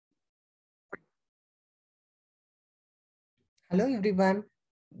Hello everyone,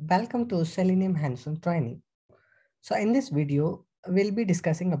 welcome to Selenium hands-on training. So in this video, we'll be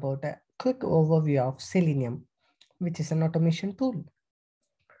discussing about a quick overview of Selenium, which is an automation tool.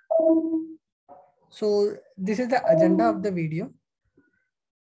 So this is the agenda of the video.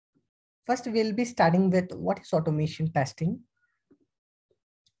 First, we'll be starting with what is automation testing.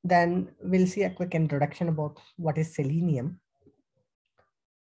 Then we'll see a quick introduction about what is Selenium.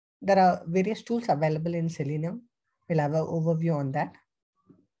 There are various tools available in Selenium. We'll have an overview on that.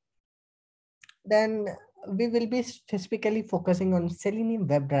 Then we will be specifically focusing on Selenium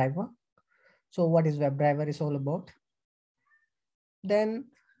WebDriver. So what is WebDriver is all about. Then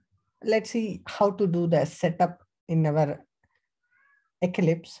let's see how to do the setup in our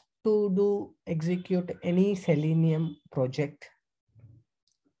Eclipse to execute any Selenium project.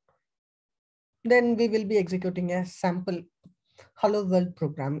 Then we will be executing a sample Hello World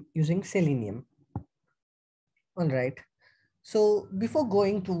program using Selenium. All right. So before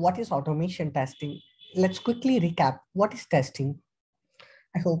going to what is automation testing, let's quickly recap what is testing.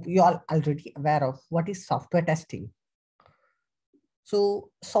 I hope you are already aware of what is software testing. So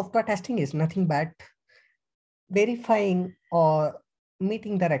software testing is nothing but verifying or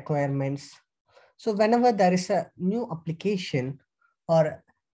meeting the requirements. So whenever there is a new application or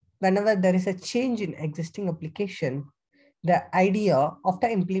whenever there is a change in existing application, the idea after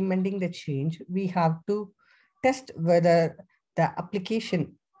implementing the change, we have to test whether the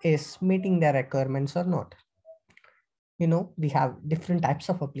application is meeting the requirements or not. You know, we have different types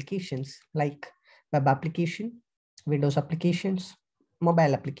of applications like web application, Windows applications,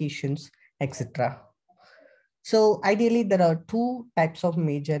 mobile applications, etc. So ideally, there are two types of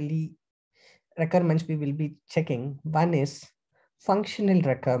majorly requirements we will be checking. One is functional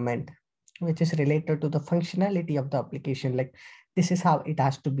requirement, which is related to the functionality of the application. Like this is how it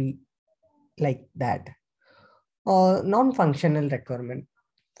has to be like that. Or non-functional requirement.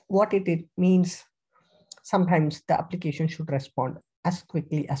 What it means, sometimes the application should respond as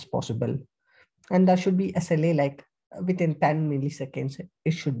quickly as possible. And there should be SLA like within 10 milliseconds,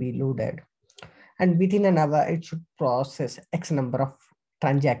 it should be loaded. And within an hour, it should process X number of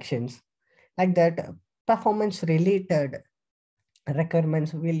transactions. Like that, performance related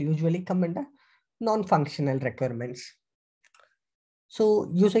requirements will usually come under non-functional requirements.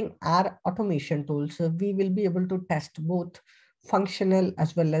 So using our automation tools, we will be able to test both functional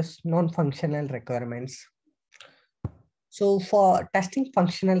as well as non-functional requirements. So for testing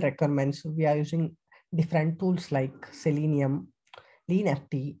functional requirements, we are using different tools like Selenium,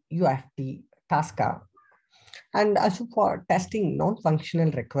 LeanFT, UFT, Tasca. And also for testing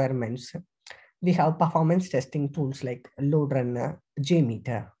non-functional requirements, we have performance testing tools like LoadRunner,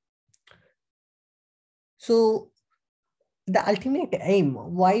 JMeter. So the ultimate aim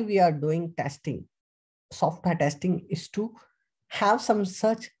why we are doing testing, software testing, is to have some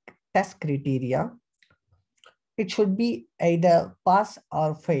such test criteria. It should be either pass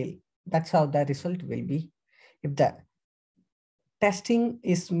or fail. That's how the result will be. If the testing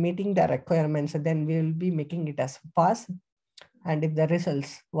is meeting the requirements, then we will be making it as pass. And if the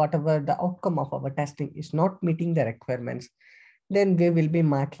results, whatever the outcome of our testing is not meeting the requirements, then we will be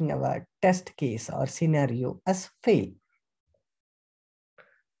marking our test case or scenario as fail.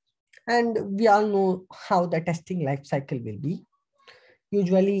 And we all know how the testing life cycle will be.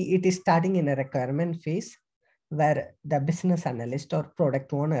 Usually it is starting in a requirement phase where the business analyst or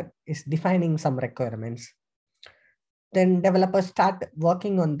product owner is defining some requirements. Then developers start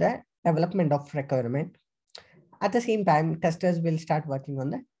working on the development of requirement. At the same time, testers will start working on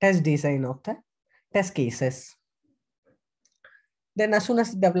the test design of the test cases. Then as soon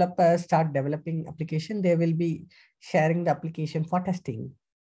as developers start developing application, they will be sharing the application for testing.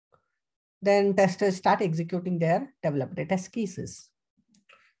 Then testers start executing their developed test cases.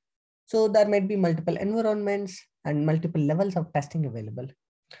 So there might be multiple environments and multiple levels of testing available.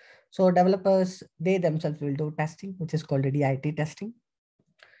 So developers, they themselves will do testing, which is called DIT testing.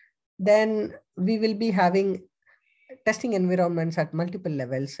 Then we will be having testing environments at multiple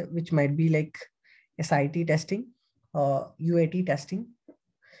levels, which might be like SIT testing or UAT testing,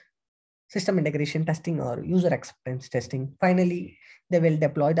 system integration testing, or user acceptance testing. Finally, they will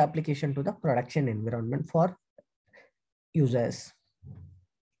deploy the application to the production environment for users.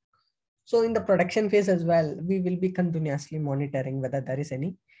 So in the production phase as well, we will be continuously monitoring whether there is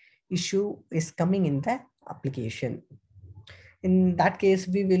any issue is coming in the application. In that case,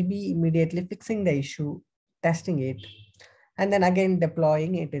 we will be immediately fixing the issue, testing it, and then again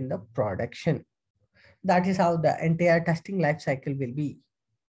deploying it in the production. That is how the entire testing life cycle will be.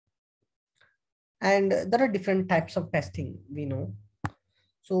 And there are different types of testing, we know.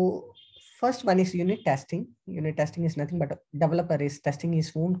 So First one is unit testing. Unit testing is nothing but a developer is testing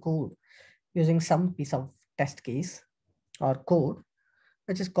his own code using some piece of test case or code,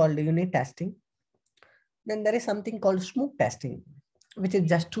 which is called unit testing. Then there is something called smoke testing, which is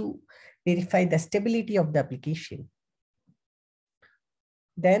just to verify the stability of the application.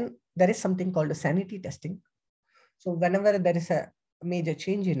 Then there is something called sanity testing. So whenever there is a major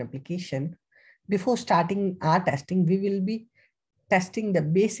change in application, before starting our testing, we will be testing the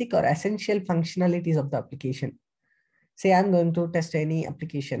basic or essential functionalities of the application. Say I'm going to test any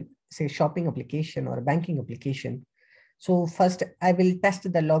application, say shopping application or a banking application. So first I will test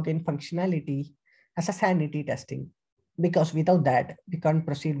the login functionality as a sanity testing, because without that, we can't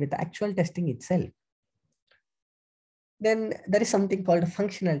proceed with the actual testing itself. Then there is something called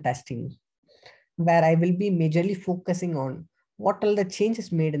functional testing, where I will be majorly focusing on what all the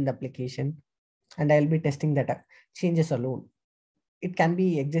changes made in the application, and I'll be testing that changes alone. It can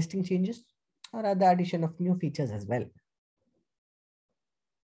be existing changes or the addition of new features as well.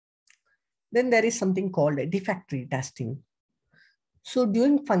 Then there is something called defect-free testing. So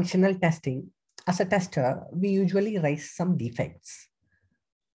during functional testing, as a tester, we usually raise some defects,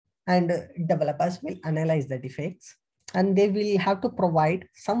 and developers will analyze the defects, and they will have to provide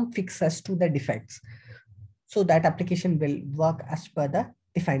some fixes to the defects so that application will work as per the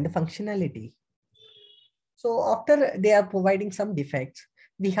defined functionality. So after they are providing some defects,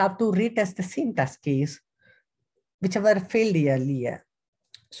 we have to retest the same test case, whichever failed earlier.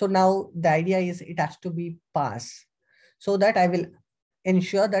 So now the idea is it has to be passed, so that I will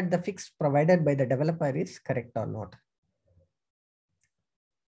ensure that the fix provided by the developer is correct or not.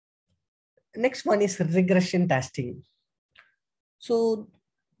 Next one is regression testing. So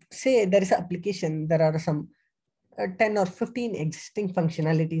say there is an application, there are some 10 or 15 existing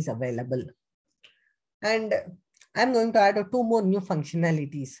functionalities available, and I'm going to add 2 more new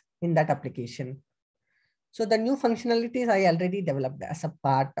functionalities in that application. So the new functionalities I already developed as a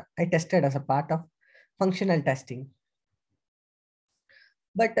part, I tested as a part of functional testing.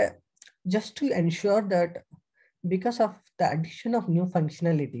 But just to ensure that because of the addition of new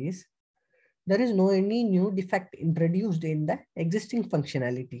functionalities, there is no any new defect introduced in the existing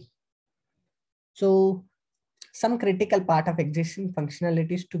functionality. So some critical part of existing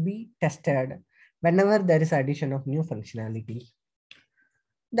functionalities to be tested whenever there is addition of new functionality.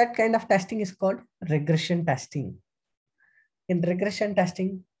 That kind of testing is called regression testing. In regression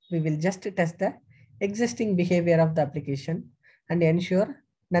testing, we will just test the existing behavior of the application and ensure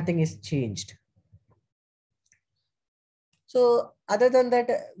nothing is changed. So other than that,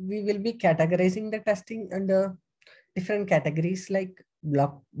 we will be categorizing the testing under different categories like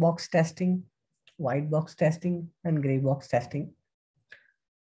black box testing, white box testing, and gray box testing.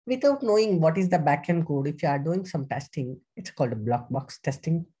 Without knowing what is the backend code, if you are doing some testing, it's called a black box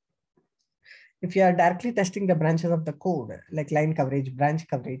testing. If you are directly testing the branches of the code, like line coverage, branch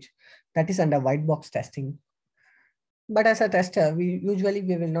coverage, that is under white box testing. But as a tester, we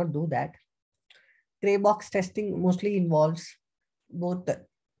will not do that. Gray box testing mostly involves both the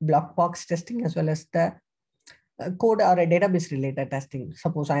black box testing as well as the code or a database related testing.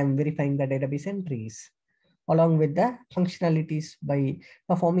 Suppose I am verifying the database entries along with the functionalities by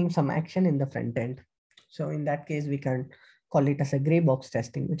performing some action in the front end. So in that case, we can call it as a gray box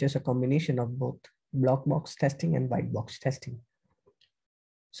testing, which is a combination of both black box testing and white box testing.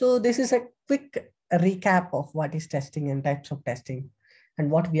 So this is a quick recap of what is testing and types of testing and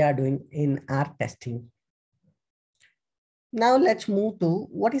what we are doing in our testing. Now let's move to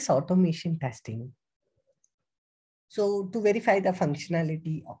what is automation testing. So to verify the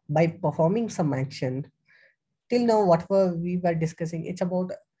functionality by performing some action, till now whatever we were discussing, it's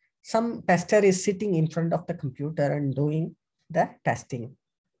about some tester is sitting in front of the computer and doing the testing.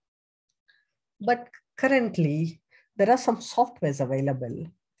 But currently there are some softwares available,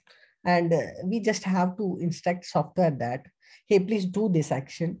 and we just have to instruct software that, hey, please do this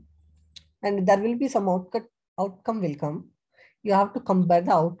action, and there will be some outcome will come. You have to compare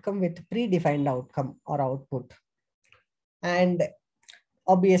the outcome with predefined outcome or output. And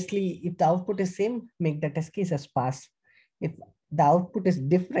obviously, if the output is same, make the test cases pass. If the output is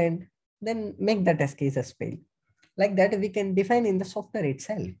different, then make the test cases fail. Like that, we can define in the software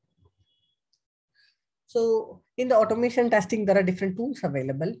itself. So in the automation testing, there are different tools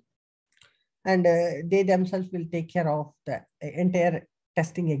available, and they themselves will take care of the entire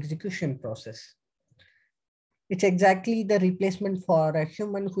testing execution process. It's exactly the replacement for a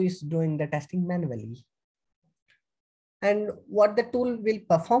human who is doing the testing manually. And what the tool will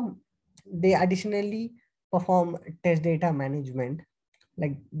perform, they additionally perform test data management.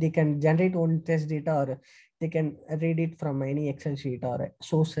 Like they can generate own test data, or they can read it from any Excel sheet or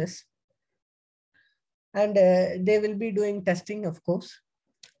sources. And they will be doing testing, of course.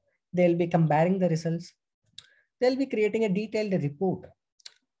 They'll be comparing the results. They'll be creating a detailed report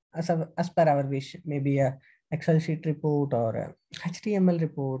as per our wish, maybe a Excel sheet report or a HTML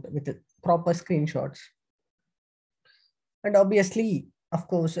report with proper screenshots. And obviously, of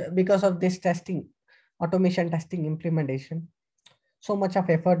course, because of this testing, automation testing implementation, so much of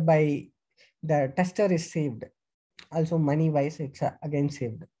effort by the tester is saved. Also money wise, it's again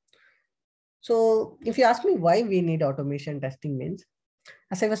saved. So if you ask me why we need automation testing means,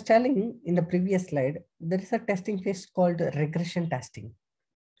 as I was telling in the previous slide, there is a testing phase called regression testing,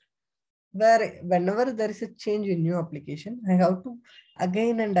 where whenever there is a change in new application, I have to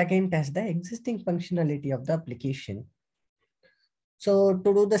again and again test the existing functionality of the application. So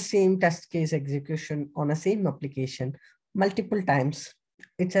to do the same test case execution on a same application multiple times,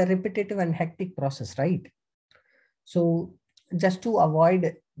 it's a repetitive and hectic process, right? So just to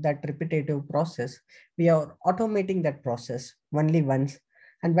avoid that repetitive process, we are automating that process only once.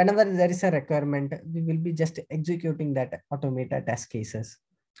 And whenever there is a requirement, we will be just executing that automated test cases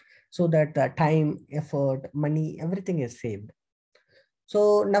so that time, effort, money, everything is saved.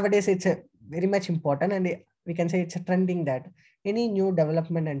 So nowadays it's a very much important, and we can say it's a trending that any new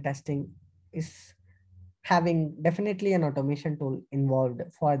development and testing is having definitely an automation tool involved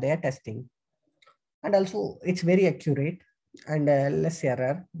for their testing. And also it's very accurate and less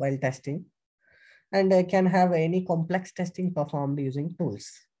error while testing, and can have any complex testing performed using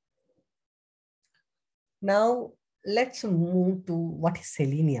tools. Now let's move to what is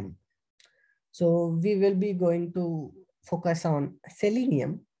Selenium. So we will be going to focus on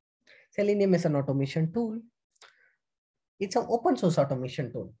Selenium. Selenium is an automation tool. It's an open source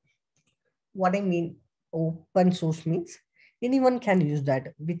automation tool. What I mean open source means anyone can use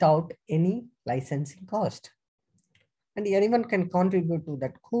that without any licensing cost. And anyone can contribute to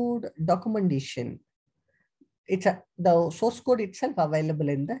that code documentation. The source code itself available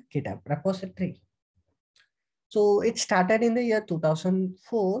in the GitHub repository. So it started in the year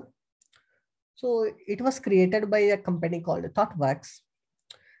 2004. So it was created by a company called ThoughtWorks.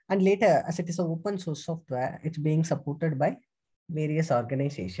 And later, as it is an open source software, it's being supported by various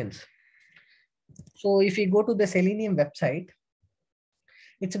organizations. So if you go to the Selenium website,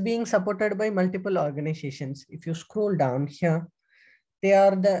 it's being supported by multiple organizations. If you scroll down here, they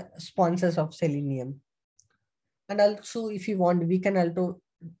are the sponsors of Selenium. And also, if you want, we can also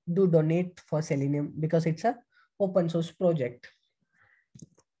do donate for Selenium because it's a open source project.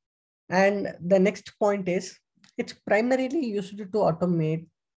 And the next point is it's primarily used to automate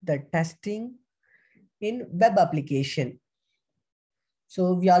the testing in web application.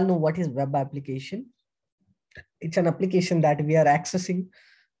 So we all know what is web application. It's an application that we are accessing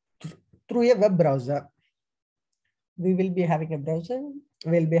through a web browser. We will be having a browser.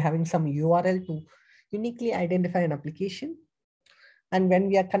 We'll be having some URL to uniquely identify an application. And when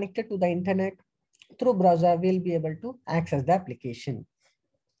we are connected to the internet through browser, we'll be able to access the application.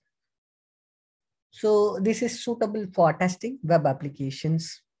 So this is suitable for testing web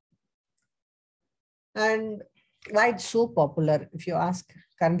applications. And why it's so popular, if you ask,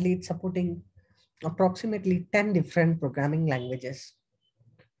 currently it's supporting approximately 10 different programming languages.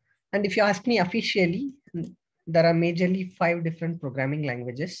 And if you ask me officially, there are majorly 5 different programming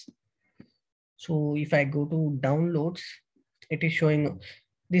languages. So if I go to downloads, it is showing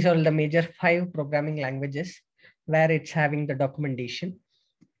these are the major 5 programming languages where it's having the documentation.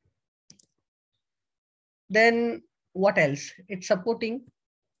 Then what else? It's supporting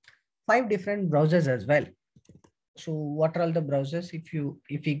 5 different browsers as well. So what are all the browsers?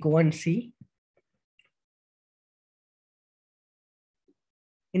 If we go and see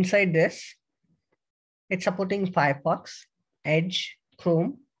inside this, it's supporting Firefox, Edge,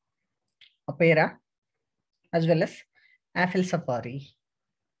 Chrome, Opera, as well as Apple Safari.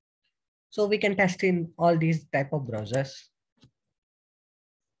 So we can test in all these type of browsers.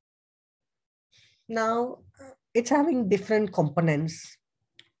 Now it's having different components.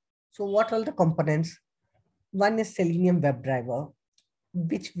 So what are the components? One is Selenium WebDriver,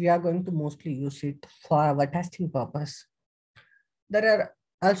 which we are going to mostly use it for our testing purpose. There are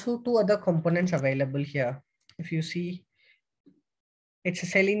also 2 other components available here. If you see, it's a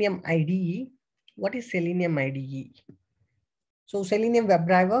Selenium IDE. What is Selenium IDE? So Selenium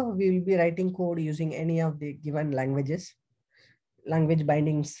WebDriver, we will be writing code using any of the given languages. Language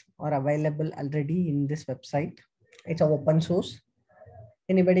bindings are available already in this website. It's open source.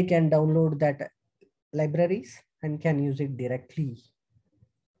 Anybody can download that libraries and can use it directly.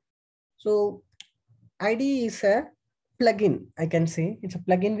 So IDE is a plugin, I can say. It's a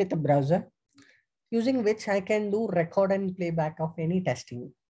plugin with a browser using which I can do record and playback of any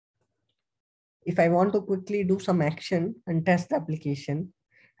testing. if I want to quickly do some action and test the application,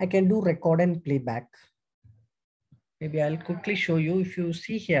 I can do record and playback. Maybe I'll quickly show you. If you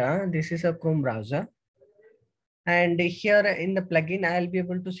see here, this is a Chrome browser. And here in the plugin, I'll be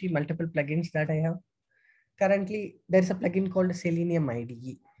able to see multiple plugins that I have. Currently, there's a plugin called Selenium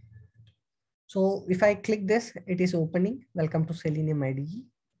IDE. So if I click this, it is opening. Welcome to Selenium IDE.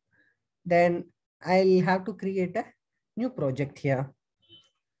 Then I'll have to create a new project here.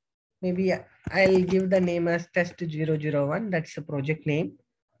 Maybe I'll give the name as test001. That's the project name.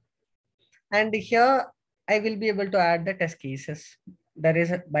 And here I will be able to add the test cases. There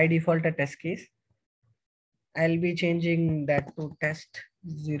is by default a test case. I'll be changing that to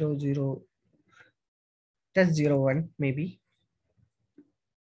test01 maybe.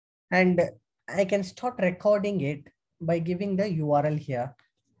 And I can start recording it by giving the URL here.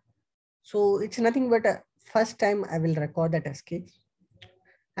 So it's nothing but first time I will record the test case.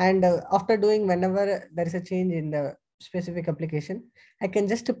 And after doing, whenever there is a change in the specific application, I can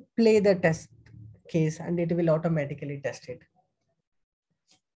just play the test case and it will automatically test it.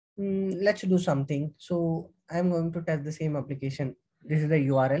 Let's do something. So I'm going to test the same application. This is the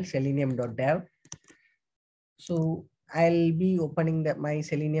URL selenium.dev. So I'll be opening my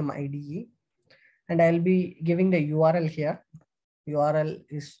Selenium IDE and I'll be giving the URL here. URL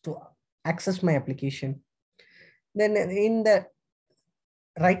is to access my application. Then in the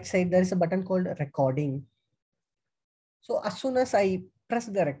right side, there is a button called recording. So as soon as I press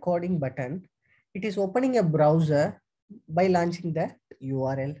the recording button, it is opening a browser by launching the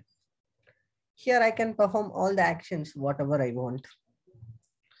URL. Here I can perform all the actions, whatever I want.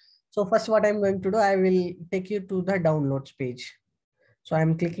 So first what I'm going to do, I will take you to the downloads page. So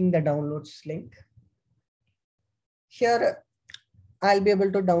I'm clicking the downloads link. Here I'll be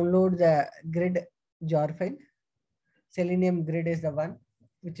able to download the grid jar file. Selenium grid is the one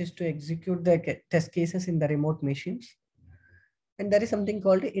which is to execute the test cases in the remote machines. And there is something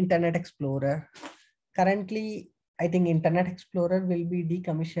called Internet Explorer. Currently, I think Internet Explorer will be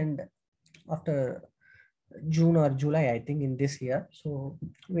decommissioned after June or July, I think, in this year. So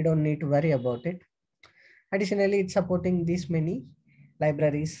we don't need to worry about it. Additionally, it's supporting these many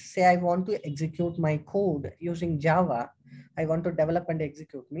libraries. Say I want to execute my code using Java. I want to develop and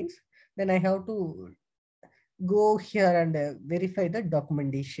execute means, then I have to go here and verify the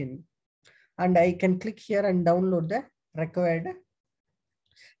documentation. And I can click here and download the required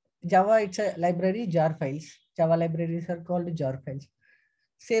Java. It's a library, jar files. Java libraries are called jar files.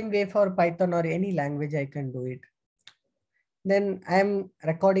 Same way for Python or any language, I can do it. Then I'm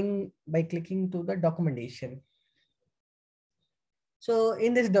recording by clicking to the documentation. So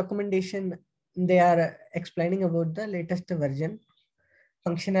in this documentation, they are explaining about the latest version,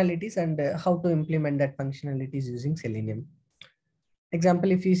 functionalities, and how to implement that functionalities using Selenium.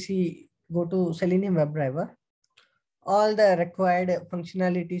 Example, if you see, go to Selenium WebDriver, all the required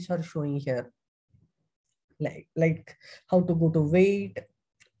functionalities are showing here, like how to go to wait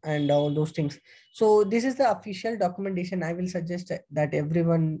and all those things. So this is the official documentation. I will suggest that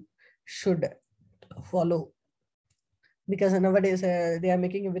everyone should follow, because nowadays they are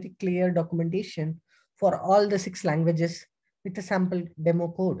making a very clear documentation for all the 6 languages with a sample demo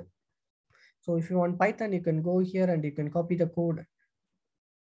code. So if you want Python, you can go here and you can copy the code,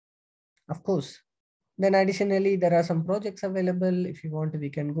 of course. Then additionally, there are some projects available. If you want, we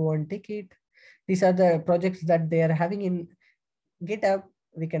can go and take it. These are the projects that they are having in GitHub.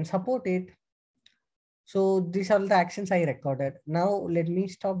 We can support it. So these are the actions I recorded. Now let me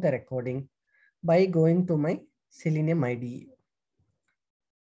stop the recording by going to my Selenium IDE.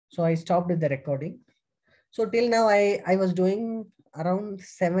 So I stopped the recording. So till now, I was doing around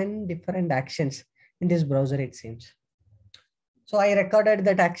 7 different actions in this browser, it seems. So I recorded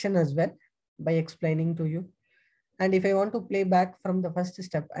that action as well by explaining to you. And if I want to play back from the first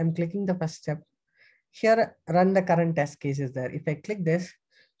step, I'm clicking the first step. Here, run the current test cases there. If I click this,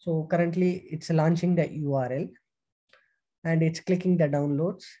 so currently it's launching the URL and it's clicking the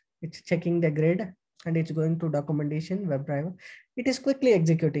downloads. It's checking the grid and it's going to documentation, WebDriver. It is quickly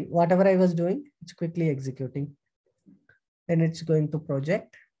executing. Whatever I was doing, it's quickly executing. Then it's going to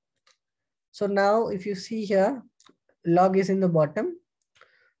project. So now if you see here, log is in the bottom.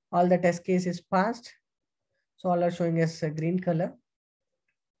 All the test case is passed. So all are showing as a green color.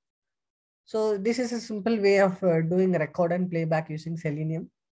 So this is a simple way of doing record and playback using Selenium.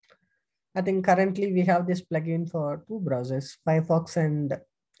 I think currently we have this plugin for 2 browsers, Firefox and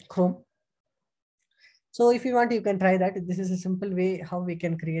Chrome. So if you want, you can try that. This is a simple way how we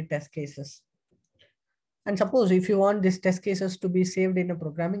can create test cases. And suppose if you want these test cases to be saved in a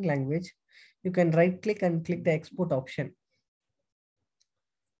programming language, you can right click and click the export option.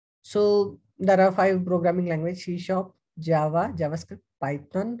 So there are 5 programming languages: C Sharp, Java, JavaScript,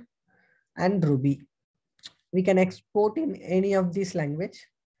 Python, and Ruby. We can export in any of these language.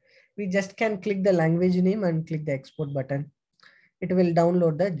 We just can click the language name and click the export button. It will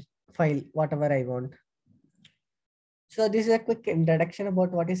download the file, whatever I want. So this is a quick introduction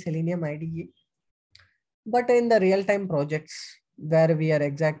about what is Selenium IDE. But in the real-time projects where we are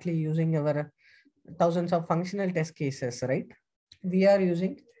exactly using our thousands of functional test cases, right? We are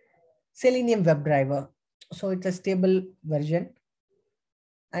using Selenium WebDriver. So it's a stable version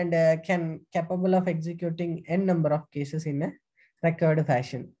and can capable of executing n number of cases in a record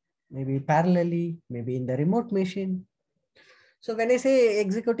fashion, maybe parallelly, maybe in the remote machine. So when I say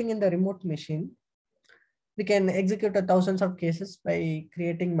executing in the remote machine, we can execute a thousands of cases by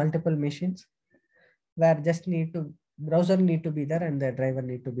creating multiple machines where just need to browser need to be there and the driver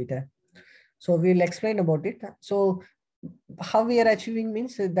need to be there. So we'll explain about it. So how we are achieving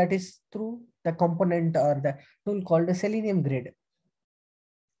means that is through the component or the tool called the Selenium Grid.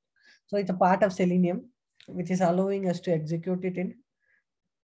 So it's a part of Selenium, which is allowing us to execute it in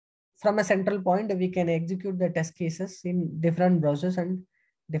from a central point. We can execute the test cases in different browsers and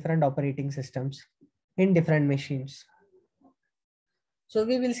different operating systems in different machines. So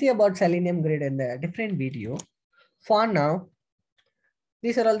we will see about Selenium Grid in the different video. For now,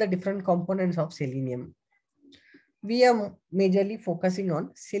 these are all the different components of Selenium. We are majorly focusing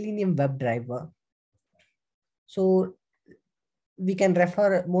on Selenium WebDriver. So we can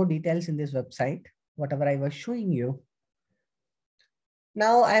refer more details in this website, whatever I was showing you.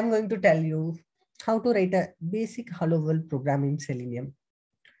 Now I am going to tell you how to write a basic hello world program in Selenium.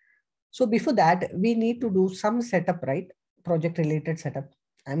 So before that, we need to do some setup, right? Project related setup.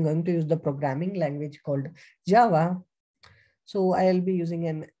 I'm going to use the programming language called Java. So I'll be using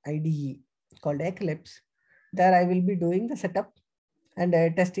an IDE called Eclipse. There I will be doing the setup and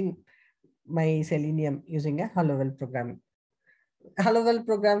testing my Selenium using a hello world program. Hello world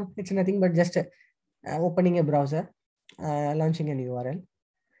program, it's nothing but just opening a browser, launching an URL,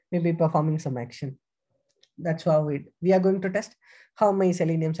 maybe performing some action. That's how we are going to test how my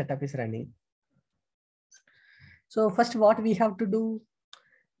Selenium setup is running. So first what we have to do,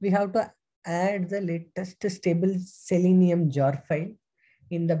 we have to add the latest stable Selenium jar file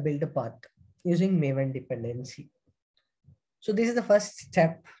in the build path using Maven dependency. So this is the first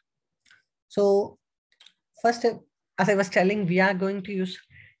step. So first, as I was telling, we are going to use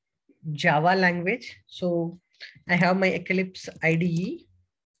Java language. So I have my Eclipse IDE.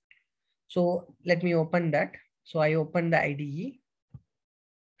 So let me open that. So I open the IDE.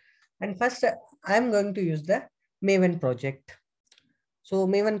 And first I'm going to use the Maven project. So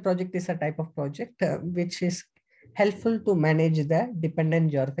Maven project is a type of project which is helpful to manage the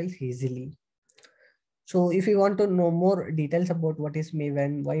dependent jar files easily. So if you want to know more details about what is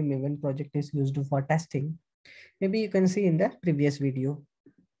Maven, why Maven project is used for testing, maybe you can see in the previous video.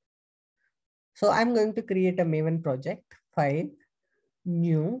 So I'm going to create a Maven project, file,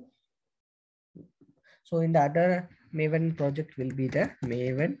 new. So in the other Maven project will be the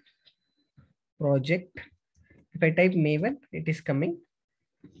Maven project. If I type Maven, it is coming.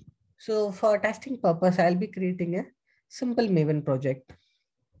 So for testing purpose, I'll be creating a simple Maven project.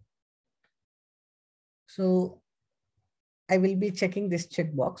 So I will be checking this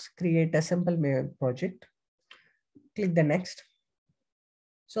checkbox, create a simple Maven project. Click the next.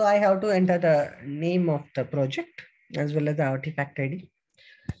 So I have to enter the name of the project as well as the artifact ID.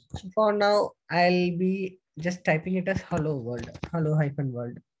 So for now, I'll be just typing it as hello world,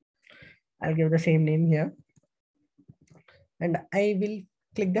 hello-world. I'll give the same name here. And I will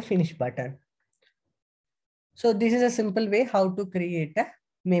click the finish button. So this is a simple way how to create a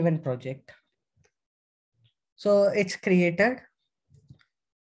Maven project. So it's created.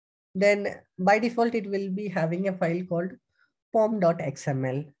 Then by default, it will be having a file called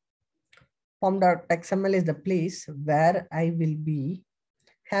pom.xml. Pom.xml is the place where I will be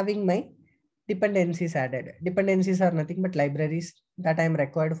having my dependencies added. Dependencies are nothing but libraries that I am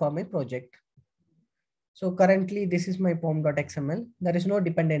required for my project. So currently this is my pom.xml. There is no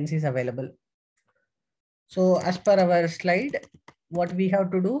dependencies available. So as per our slide, what we have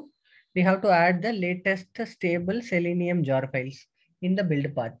to do, we have to add the latest stable Selenium jar files in the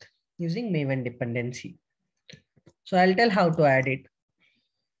build path using Maven dependency. So I'll tell how to add it.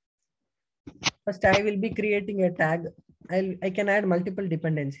 First, I will be creating a tag. I can add multiple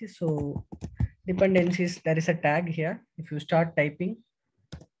dependencies. So dependencies, there is a tag here. If you start typing,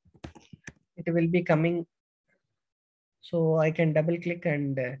 it will be coming. So I can double click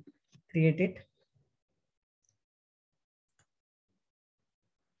and create it.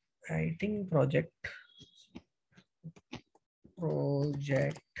 I think project.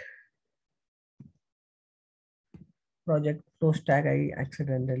 project post tag. I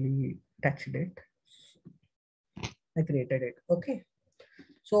accidentally touched it. I created it. Okay.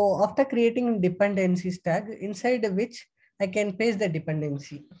 So after creating dependencies tag inside which I can paste the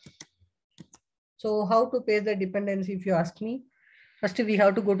dependency. So how to paste the dependency if you ask me? First, we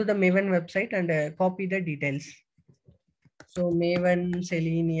have to go to the Maven website and copy the details. So Maven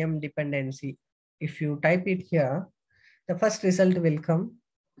Selenium dependency. If you type it here, the first result will come.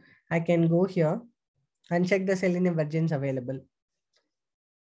 I can go here and check the Selenium versions available.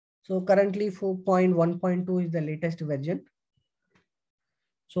 So currently 4.1.2 is the latest version.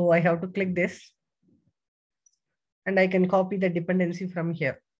 So I have to click this and I can copy the dependency from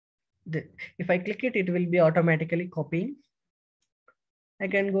here. If I click it, it will be automatically copying. I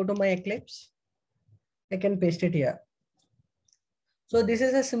can go to my Eclipse. I can paste it here. So this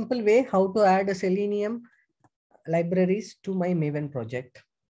is a simple way how to add a Selenium libraries to my Maven project.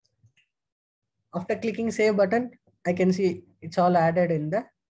 After clicking save button, I can see it's all added in the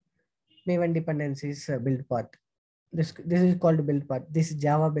Maven dependencies build path. This is called build path. This is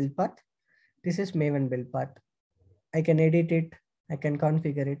Java build path. This is Maven build path. I can edit it. I can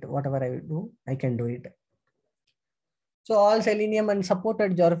configure it. Whatever I do, I can do it. So all Selenium and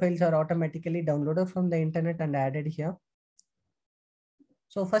supported jar files are automatically downloaded from the internet and added here.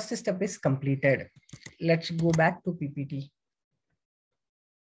 So first step is completed. Let's go back to PPT.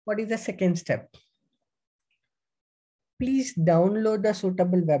 What is the second step? Please download the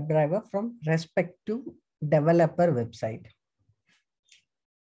suitable WebDriver from respective developer website.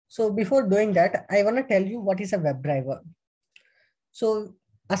 So before doing that, I want to tell you what is a WebDriver. So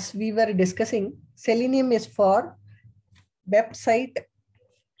as we were discussing, Selenium is for website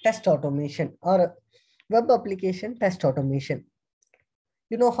test automation or web application test automation.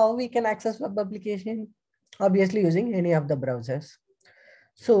 You know how we can access web application? Obviously using any of the browsers.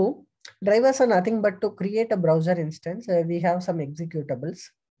 So drivers are nothing but to create a browser instance. We have some executables.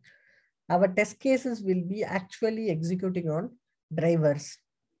 Our test cases will be actually executing on drivers.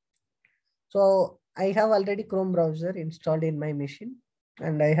 So I have already Chrome browser installed in my machine,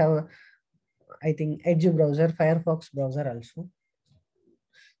 and I have, I think, Edge browser, Firefox browser also.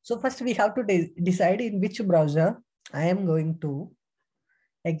 So first we have to decide in which browser I am going to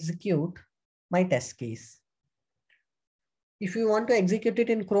execute my test case. If you want to execute it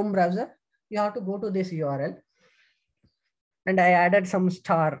in Chrome browser, you have to go to this URL. And I added some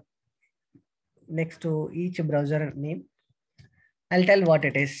star next to each browser name. I'll tell what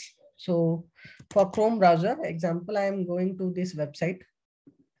it is. So for Chrome browser example, I am going to this website.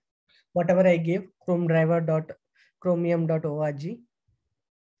 Whatever I give, chromedriver.chromium.org.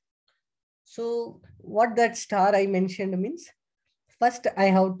 So what that star I mentioned means, first I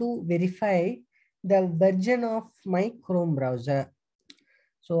have to verify the version of my Chrome browser.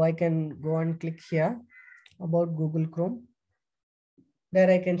 So I can go and click here about Google Chrome.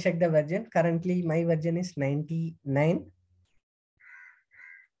 There I can check the version. Currently my version is 99.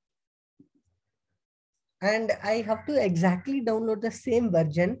 And I have to exactly download the same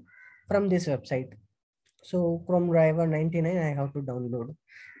version from this website. So Chrome driver 99, I have to download.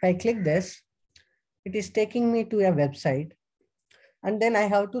 If I click this, it is taking me to a website. And then I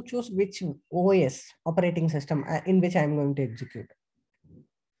have to choose which OS operating system in which I'm going to execute.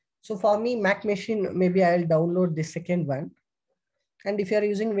 So for me, Mac machine, maybe I'll download this second one. And if you're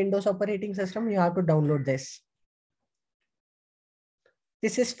using Windows operating system, you have to download this.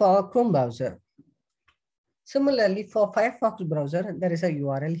 This is for Chrome browser. Similarly, for Firefox browser, there is a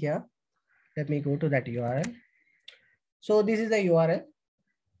URL here. Let me go to that URL. So this is the URL.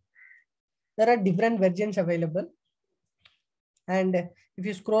 There are different versions available. And if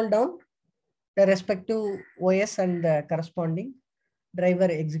you scroll down, the respective OS and the corresponding driver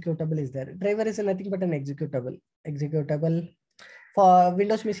executable is there. Driver is nothing but an executable. For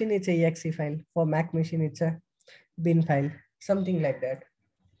Windows machine, it's a exe file. For Mac machine, it's a bin file, something like that.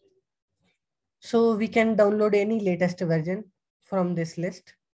 So we can download any latest version from this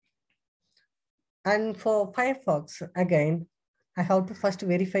list. And for Firefox, again, I have to first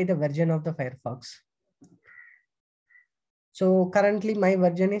verify the version of the Firefox. So currently my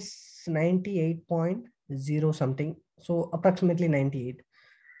version is 98.0 something. So approximately 98.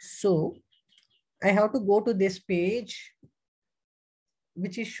 So I have to go to this page,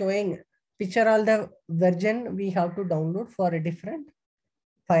 which is showing which are all the version we have to download for a different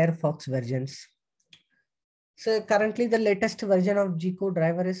Firefox versions. So currently the latest version of G-code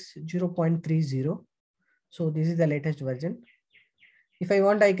driver is 0.30. So this is the latest version. If I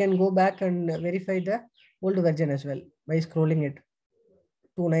want, I can go back and verify the old version as well by scrolling it.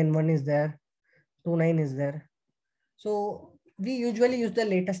 291 is there, 29 is there. So we usually use the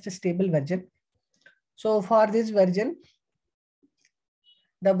latest stable version. So for this version,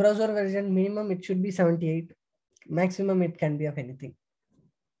 the browser version minimum, it should be 78. Maximum, it can be of anything.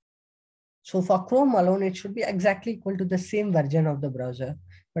 So for Chrome alone, it should be exactly equal to the same version of the browser.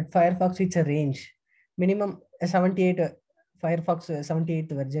 But Firefox, it's a range. Minimum 78, Firefox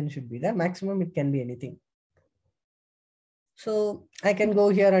 78th version should be the maximum. It can be anything. So I can go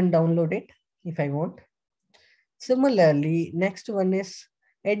here and download it if I want. Similarly, next one is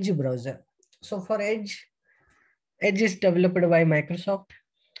Edge browser. So for Edge is developed by Microsoft.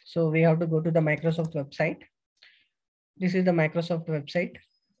 So we have to go to the Microsoft website. This is the Microsoft website.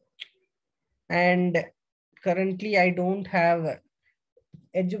 And currently I don't have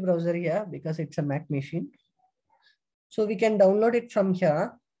Edge browser here because it's a Mac machine. So we can download it from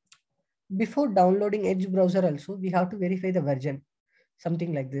here. Before downloading Edge browser also, we have to verify the version,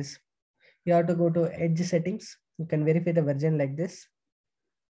 something like this. You have to go to Edge settings. You can verify the version like this.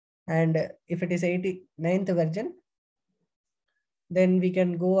 And if it is 89th version, then we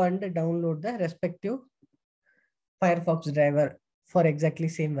can go and download the respective Firefox driver for exactly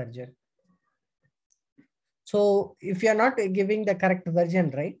same version. So if you are not giving the correct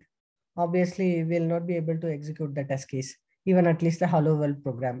version, right, obviously we will not be able to execute the test case, even at least the hello world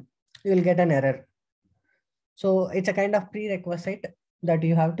program. You will get an error. So it's a kind of prerequisite that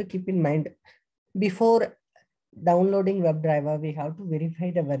you have to keep in mind. Before downloading WebDriver, we have to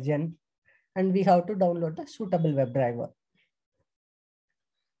verify the version and we have to download the suitable WebDriver.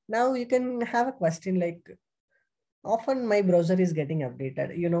 Now you can have a question like, often my browser is getting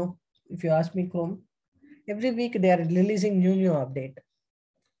updated. You know, if you ask me Chrome, every week they are releasing new update.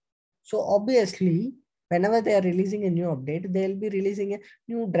 So obviously, whenever they are releasing a new update, they'll be releasing a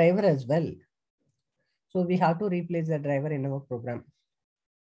new driver as well. So we have to replace the driver in our program.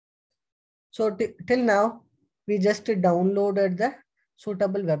 So till now, we just downloaded the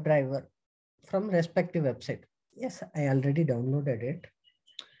suitable WebDriver from respective website. Yes, I already downloaded it.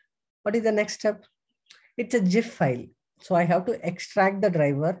 What is the next step? It's a GIF file. So I have to extract the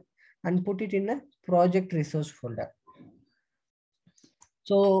driver and put it in a project resource folder.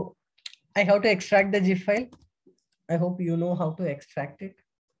 So I have to extract the GIF file. I hope you know how to extract it.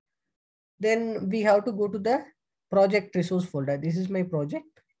 Then we have to go to the project resource folder. This is my project.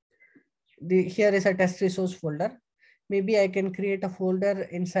 Here is a test resource folder. Maybe I can create a folder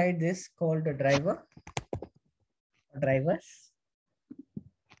inside this called drivers.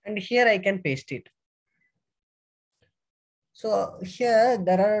 And here I can paste it. So here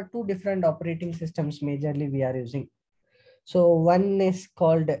there are two different operating systems majorly we are using. So one is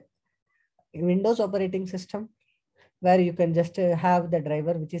called Windows operating system, where you can just have the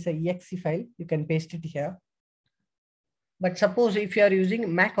driver, which is a exe file. You can paste it here. But suppose if you are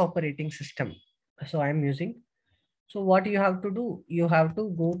using Mac operating system, so I'm using. So what you have to do, you have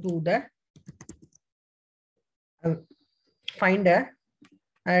to go to the Finder,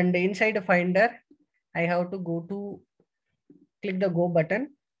 and inside the Finder, I have to go to click the Go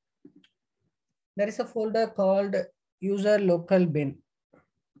button. There is a folder called user local bin.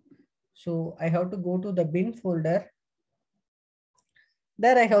 So I have to go to the bin folder.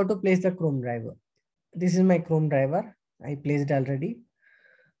 There I have to place the Chrome driver. This is my Chrome driver. I placed already.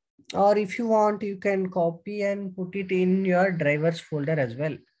 Or if you want, you can copy and put it in your drivers folder as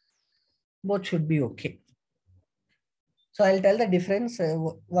well. Both should be okay. So I'll tell the difference.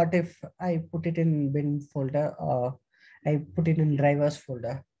 What if I put it in bin folder or I put it in drivers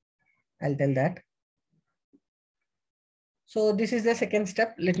folder? I'll tell that. So this is the second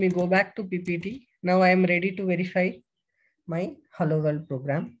step. Let me go back to PPT. Now I am ready to verify my hello world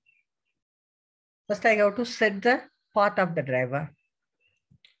program. First I have to set the path of the driver.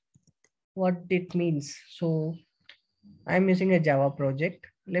 What it means. So I'm using a Java project.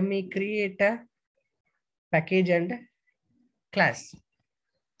 Let me create a package and class.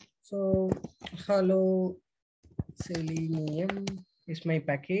 So hello Selenium is my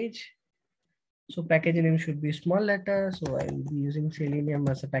package. So package name should be small letter. So I will be using Selenium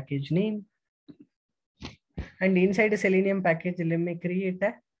as a package name. And inside the Selenium package, let me create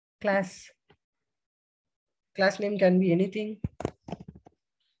a class. Class name can be anything.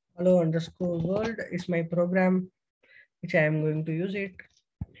 Hello underscore world is my program, which I am going to use it.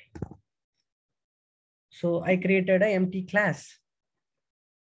 So I created an empty class.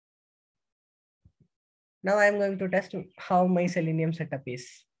 Now I'm going to test how my Selenium setup is.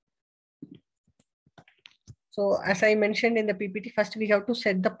 So as I mentioned in the PPT, first we have to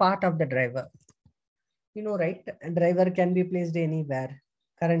set the path of the driver. You know, right? A driver can be placed anywhere.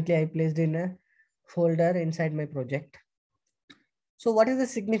 Currently, I placed in a folder inside my project. So what is the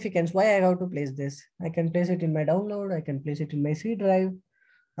significance? Why I have to place this? I can place it in my download. I can place it in my C drive.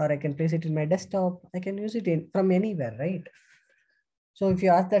 or I can place it in my desktop. I can use it from anywhere, right? So if you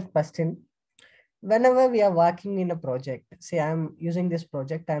ask that question, whenever we are working in a project, say I'm using this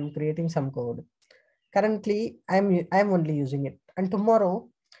project, I'm creating some code. Currently, I'm only using it. And tomorrow,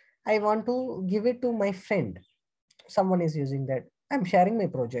 I want to give it to my friend. Someone is using that. I'm sharing my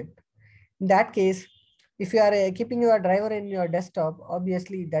project. In that case, if you are keeping your driver in your desktop,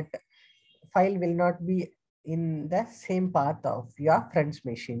 obviously that file will not be in the same path of your friend's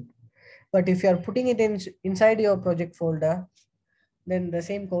machine. But if you are putting it inside your project folder, then the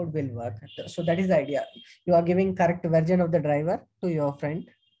same code will work. So that is the idea. You are giving correct version of the driver to your friend,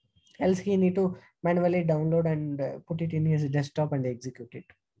 else he need to manually download and put it in his desktop and execute it.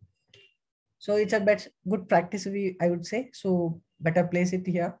 So it's a good practice, I would say. So better place it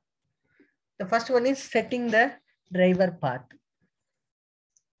here. The first one is setting the driver path.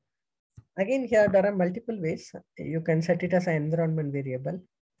 Again, here there are multiple ways. You can set it as an environment variable.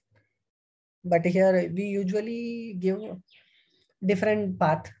 But here we usually give different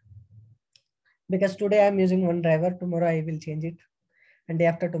path, because today I'm using one driver, tomorrow I will change it. And day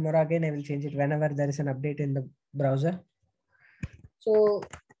after tomorrow again, I will change it whenever there is an update in the browser. So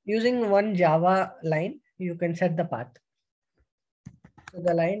using one Java line, you can set the path. So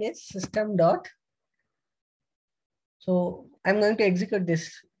the line is system dot. So I'm going to execute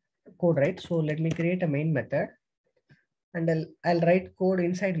this code, right? So let me create a main method and I'll write code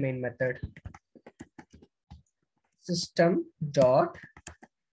inside main method. System dot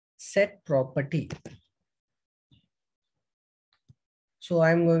set property. So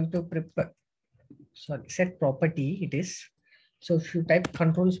I'm going to prepare, sorry, set property it is. So if you type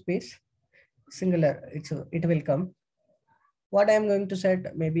control space, singular, it will come. What I'm going to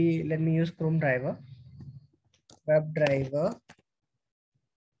set, maybe let me use Chrome driver, WebDriver.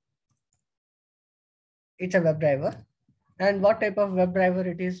 It's a WebDriver. And what type of WebDriver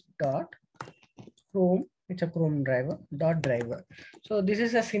it is? Dot Chrome. It's a Chrome driver, dot driver. So this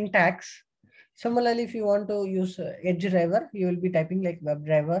is a syntax. Similarly, if you want to use Edge driver, you will be typing like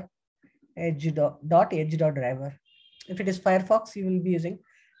WebDriver edge dot edge dot driver. If it is Firefox, you will be using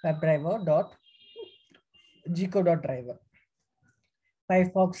WebDriver dot Gcode dot driver.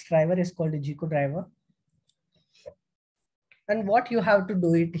 Firefox driver is called a Gcode driver. And what you have to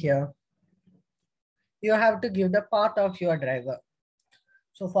do it here, you have to give the path of your driver.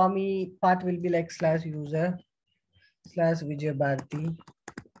 So for me, path will be like /user /Vijay Bharati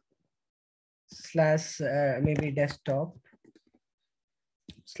 / maybe desktop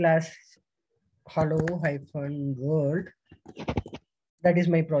 /hello-world. That is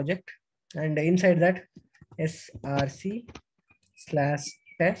my project. And inside that,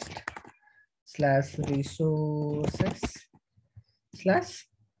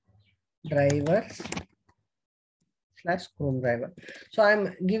 driver. So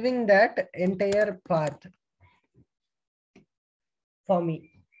I'm giving that entire path for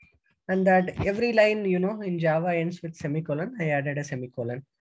me. And that every line, in Java ends with semicolon. I added a semicolon.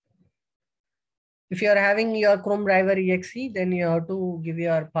 If you are having your Chrome driver exe, then you have to give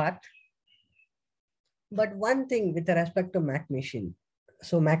your path. But one thing with respect to Mac machine,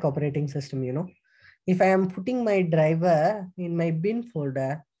 so Mac operating system, if I am putting my driver in my bin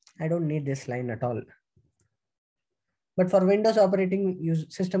folder, I don't need this line at all. But for Windows operating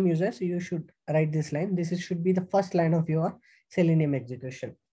system users, you should write this line. This should be the first line of your Selenium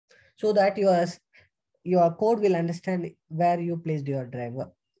execution, so that your code will understand where you placed your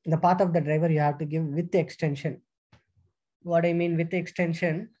driver. The path of the driver you have to give with the extension. What I mean with the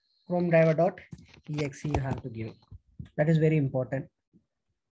extension, Chrome driver.exe you have to give. That is very important.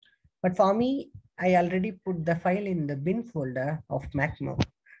 But for me, I already put the file in the bin folder of Mac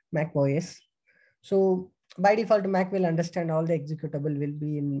OS. So by default, Mac will understand all the executable will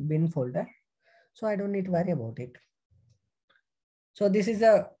be in bin folder. So I don't need to worry about it. So this is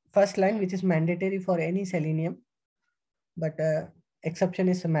the first line, which is mandatory for any Selenium. But exception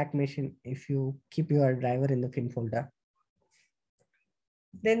is a Mac machine if you keep your driver in the bin folder.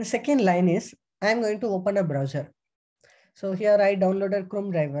 Then the second line is, I'm going to open a browser. So here I downloaded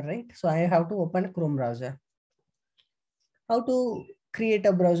Chrome driver, right? So I have to open a Chrome browser. How to create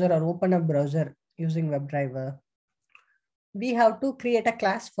a browser or open a browser using WebDriver? We have to create a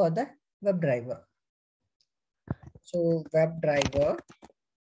class for the WebDriver. So WebDriver,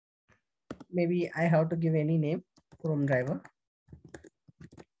 maybe I have to give any name, Chrome driver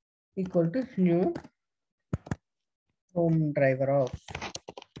equal to new Chrome driver of,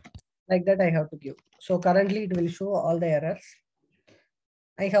 like that I have to give. So currently it will show all the errors.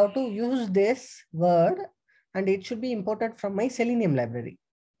 I have to use this word and it should be imported from my Selenium library.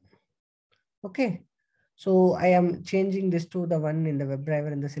 Okay. So I am changing this to the one in the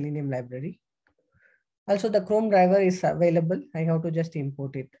WebDriver in the Selenium library. Also, the Chrome driver is available. I have to just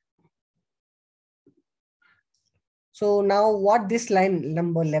import it. So now what this line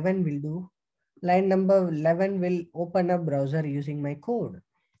number 11 will do, line number 11 will open a browser using my code.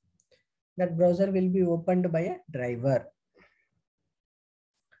 That browser will be opened by a driver.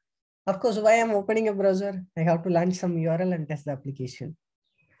 Of course, why I'm opening a browser, I have to launch some URL and test the application.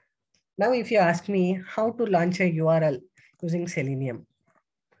 Now, if you ask me how to launch a URL using Selenium.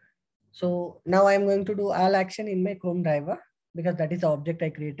 So now I'm going to do all action in my Chrome driver because that is the object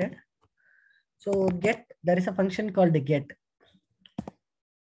I created. So get, there is a function called get.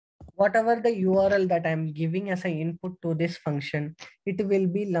 Whatever the URL that I'm giving as an input to this function, it will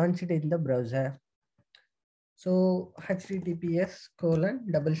be launched in the browser. So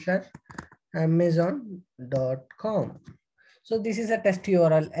https://amazon.com. So this is a test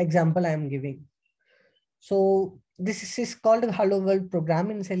URL example I am giving. So this is called hello world program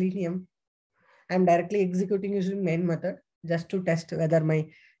in Selenium. I'm directly executing using main method just to test whether my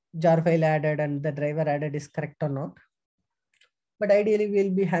jar file added and the driver added is correct or not. But ideally we'll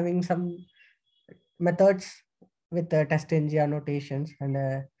be having some methods with the test ng annotations, and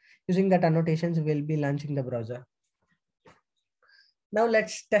using that annotations we'll be launching the browser. Now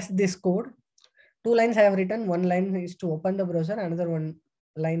let's test this code. 2 lines I have written. One line is to open the browser. Another one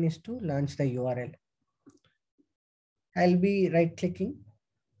line is to launch the URL. I'll be right clicking.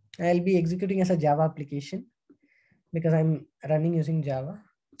 I'll be executing as a Java application because I'm running using Java.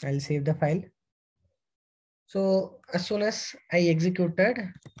 I'll save the file. So as soon as I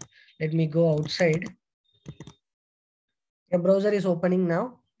executed, let me go outside. A browser is opening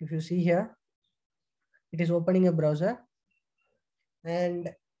now. If you see here, it is opening a browser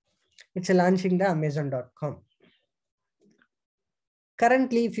and it's launching the Amazon.com.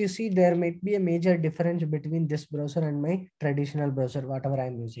 Currently, if you see, there might be a major difference between this browser and my traditional browser, whatever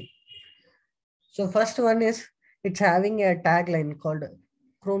I'm using. So first one is it's having a tagline called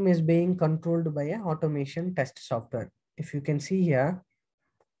Chrome is being controlled by an automation test software. If you can see here,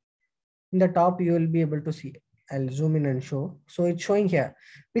 in the top, you will be able to see. I'll zoom in and show. So it's showing here,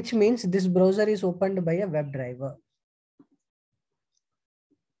 which means this browser is opened by a WebDriver.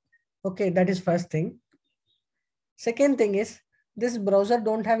 Okay, that is first thing. Second thing is this browser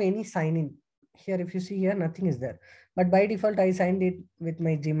don't have any sign in. Here, if you see here, nothing is there. But by default, I signed it with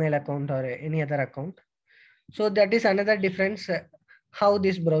my Gmail account or any other account. So that is another difference how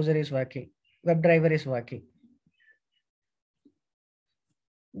this browser is working, WebDriver is working.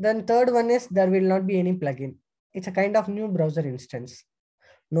 Then third one is there will not be any plugin. It's a kind of new browser instance.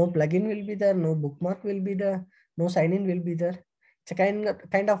 No plugin will be there, no bookmark will be there, no sign-in will be there. It's a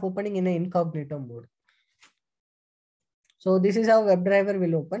kind of opening in an incognito mode. So this is how WebDriver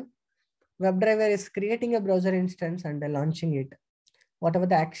will open. WebDriver is creating a browser instance and launching it. Whatever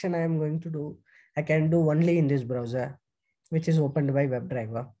the action I am going to do, I can do only in this browser, which is opened by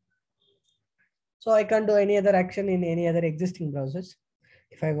WebDriver. So I can't do any other action in any other existing browsers.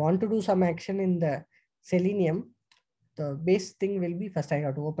 If I want to do some action in the Selenium, the base thing will be first I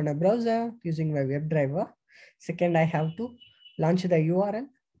have to open a browser using my WebDriver. Second, I have to launch the URL.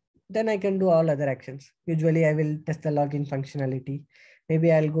 Then I can do all other actions. Usually I will test the login functionality.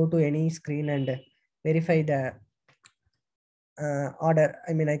 Maybe I'll go to any screen and verify the order.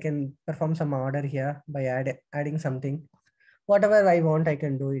 I mean, I can perform some order here by adding something. Whatever I want, I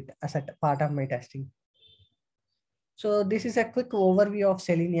can do it as a part of my testing. So this is a quick overview of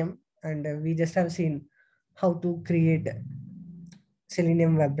Selenium, and we just have seen how to create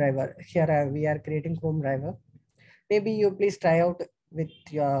Selenium WebDriver. Here we are creating Chrome driver. Maybe you please try out with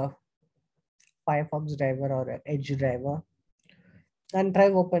your Firefox driver or Edge driver and try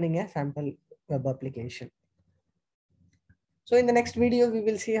opening a sample web application. So in the next video, we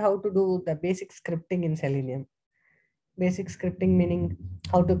will see how to do the basic scripting in Selenium. Basic scripting meaning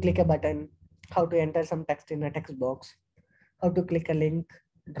how to click a button, how to enter some text in a text box, how to click a link,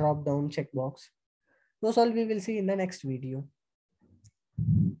 drop down checkbox. Those all we will see in the next video.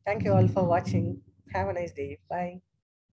 Thank you all for watching. Have a nice day. Bye.